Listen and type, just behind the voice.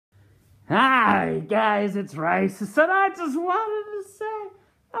Hi, guys, it's Rice. And I just wanted to say,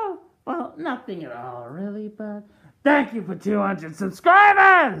 well, nothing at all, really, but thank you for 200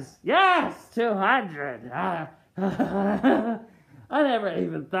 subscribers! Yes, 200! I never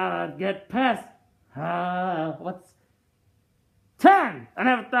even thought I'd get past, 10! I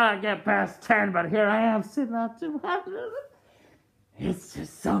never thought I'd get past 10, but here I am sitting on 200. It's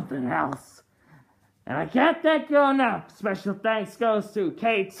just something else. And I can't thank you enough. Special thanks goes to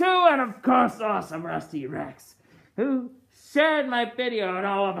K2 and, of course, awesome Rusty Rex, who shared my video and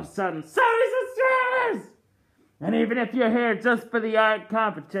all of a sudden, 70 subscribers! And even if you're here just for the art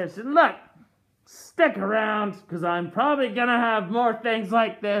competition, look, stick around, because I'm probably going to have more things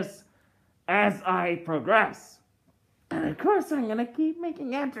like this as I progress. And, of course, I'm going to keep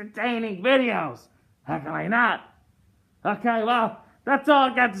making entertaining videos. How can I not? Okay, well, that's all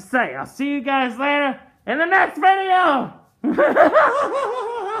I got to say. I'll see you guys later in the next video!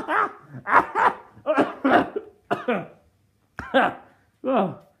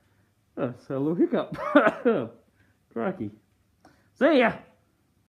 That's a little hiccup. Crikey. See ya!